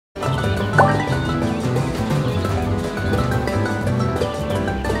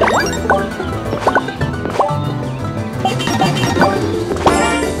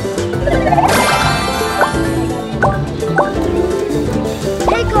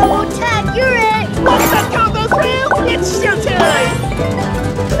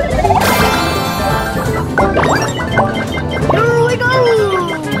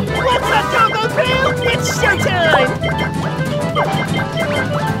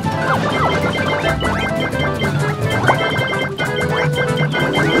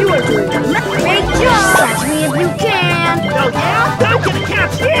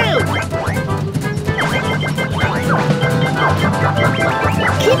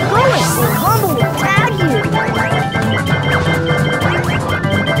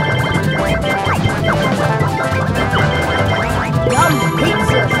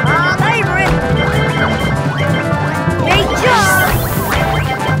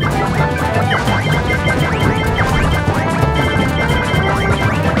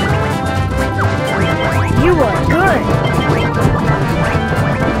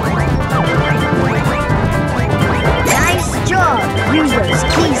Use those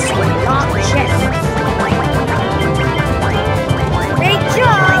keys to unlock chests. Great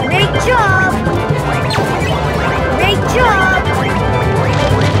job! Great job! Great job!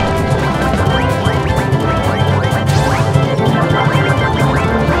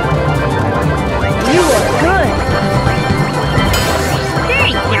 You are good! Hey,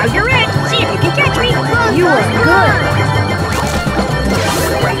 now you're in! See if you can catch me! You are good!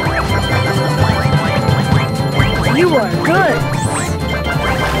 You are good!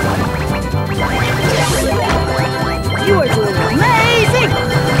 You are doing amazing!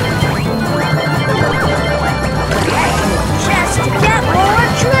 Just to get more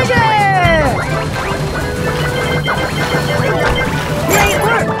treasure! Great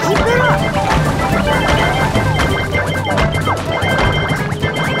work! Keep it up!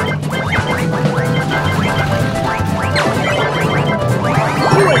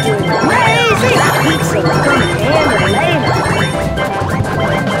 You are doing amazing! Pizza will come in handy later!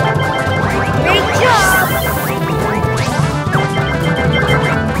 Great job!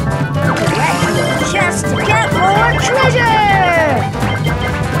 Just to get more treasure!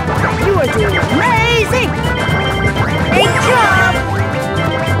 You are doing amazing! Great job!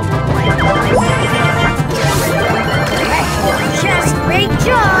 Just great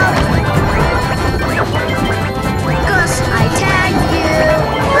job! Gus, I tagged you!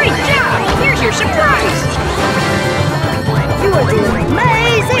 Great job! Here's your surprise! You are doing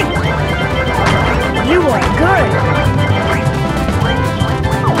amazing! You are good!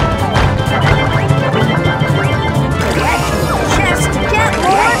 Just to get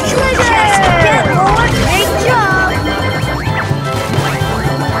more treasure! Just to get more! Great job!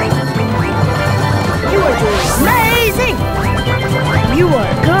 You are doing amazing! You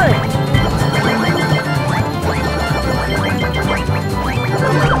are good!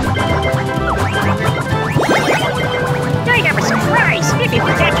 I have a surprise if you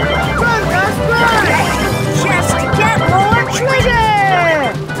can catch me! Run, Gus, run! Just to get more treasure!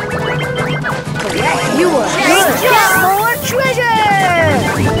 You are good! Get more treasure!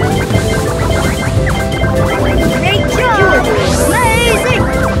 Great job! You are doing amazing!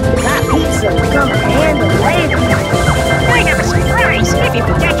 That pizza will come in handy later. I have a surprise if you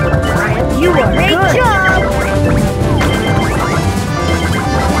can catch me! You are great good! Job!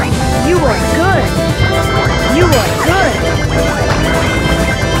 You are good! You are good!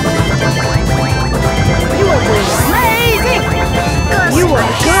 You are doing amazing! You are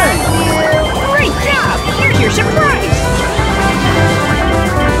good! Great job! Here's your surprise!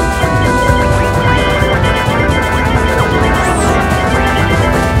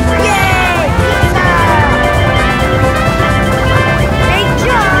 Yay! Pizza! Great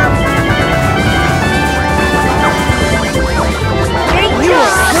job! Great job! You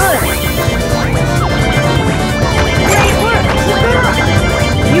are good! Great work! Keep it up!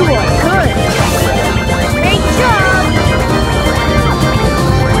 You are good! Great job!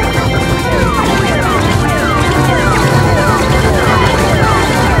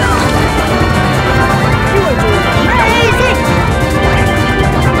 You are doing amazing!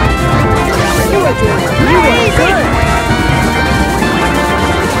 You are doing amazing!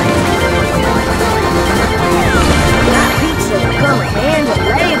 That pizza will come in handy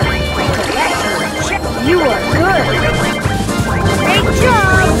later. You are good! Great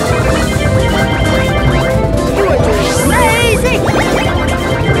job! You are doing amazing!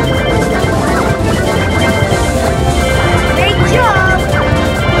 Great job!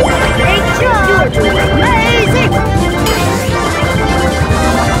 Great job! You are doing amazing!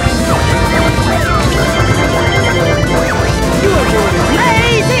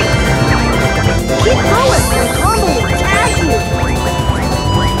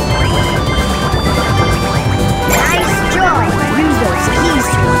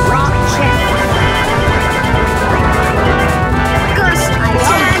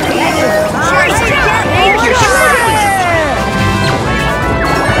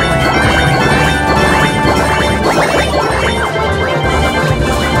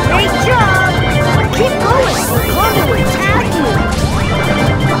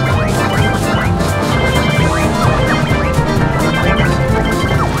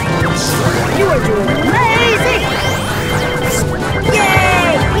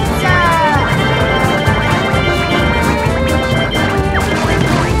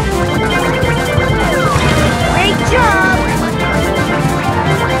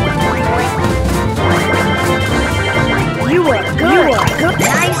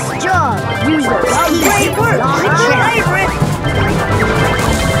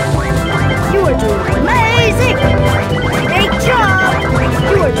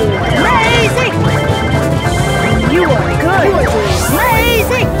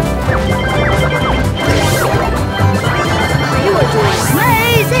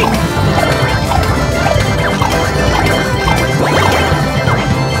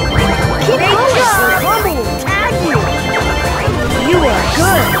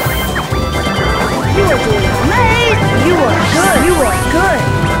 good. You are doing amazing. You are good. You are good.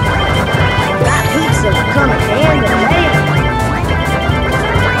 That pizza's coming in handy.